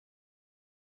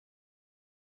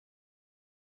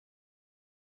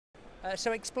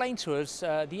So explain to us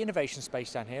the innovation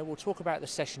space down here. We'll talk about the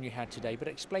session you had today, but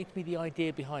explain to me the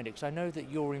idea behind it, because I know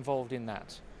that you're involved in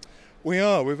that. We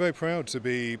are. We're very proud to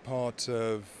be part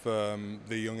of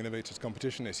the Young Innovators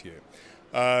competition this year.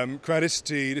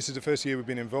 Crowdicity, this is the first year we've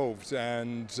been involved,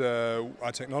 and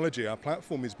our technology, our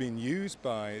platform is being used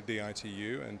by the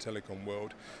ITU and Telecom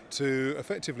world to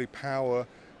effectively power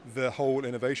the whole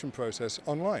innovation process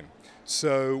online.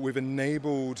 So we've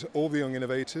enabled all the young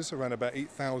innovators, around about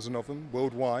 8,000 of them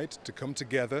worldwide, to come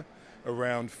together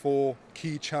around 4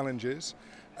 key challenges,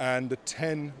 and the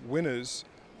 10 winners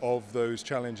of those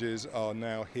challenges are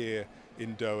now here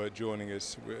in Doha joining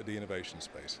us at the innovation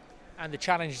space. And the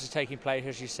challenges are taking place,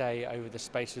 as you say, over the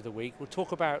space of the week. We'll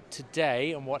talk about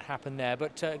today and what happened there,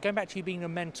 but going back to you being a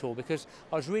mentor, because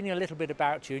I was reading a little bit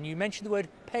about you and you mentioned the word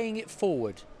paying it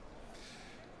forward.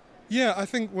 Yeah, I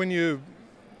think when you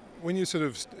sort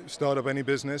of start up any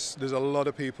business, there's a lot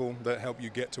of people that help you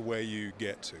get to where you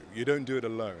get to. You don't do it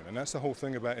alone, and that's the whole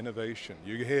thing about innovation.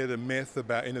 You hear the myth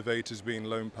about innovators being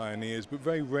lone pioneers, but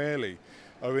very rarely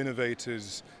are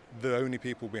innovators the only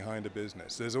people behind a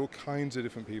business. There's all kinds of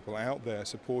different people out there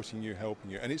supporting you, helping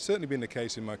you, and it's certainly been the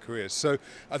case in my career. So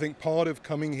I think part of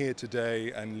coming here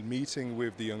today and meeting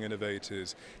with the young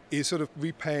innovators is sort of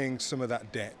repaying some of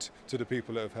that debt to the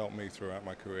people that have helped me throughout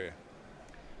my career.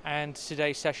 And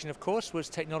today's session, of course, was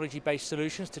technology-based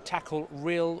solutions to tackle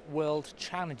real-world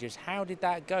challenges. How did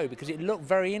that go? Because it looked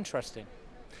very interesting.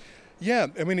 Yeah,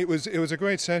 I mean, it was a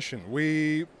great session.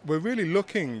 We were really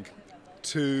looking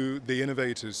to the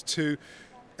innovators to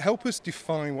help us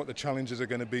define what the challenges are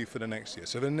going to be for the next year.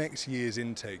 So the next year's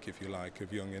intake, if you like,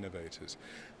 of young innovators.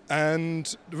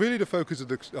 And really the focus of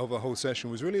the whole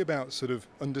session was really about sort of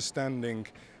understanding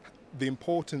the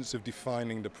importance of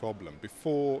defining the problem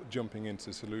before jumping into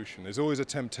the solution. There's always a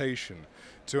temptation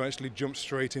to actually jump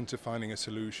straight into finding a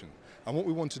solution. And what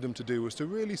we wanted them to do was to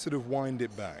really sort of wind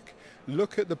it back.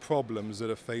 Look at the problems that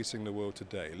are facing the world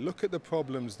today. Look at the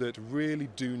problems that really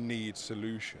do need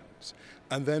solutions.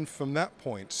 And then from that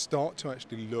point, start to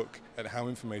actually look at how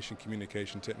information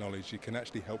communication technology can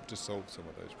actually help to solve some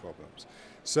of those problems.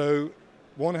 So,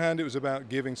 one hand, it was about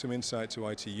giving some insight to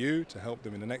ITU to help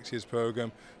them in the next year's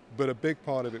program, but a big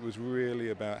part of it was really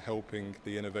about helping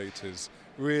the innovators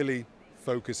really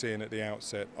focus in at the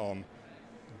outset on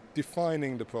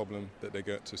defining the problem that they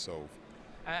got to solve.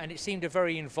 And it seemed a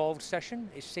very involved session.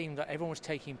 It seemed that everyone was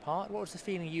taking part. What was the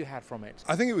feeling you had from it?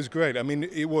 I think it was great. I mean,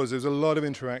 there was a lot of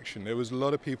interaction. There was a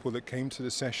lot of people that came to the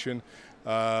session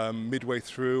midway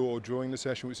through or during the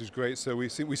session, which is great. So we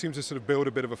seem to sort of build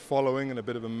a bit of a following and a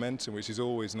bit of a momentum, which is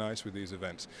always nice with these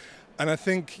events. And I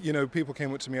think, people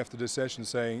came up to me after the session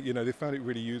saying, they found it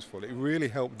really useful. It really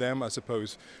helped them, I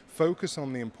suppose, focus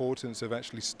on the importance of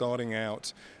actually starting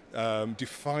out,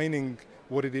 defining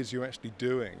what it is you're actually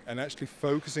doing and actually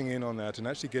focusing in on that and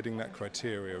actually getting that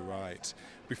criteria right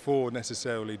before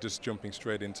necessarily just jumping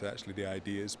straight into actually the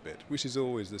ideas bit, which is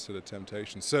always the sort of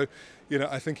temptation. So,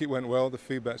 I think it went well, the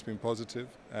feedback's been positive,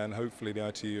 and hopefully the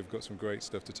ITU have got some great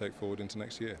stuff to take forward into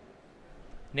next year.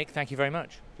 Nick, thank you very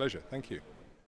much. Pleasure, thank you.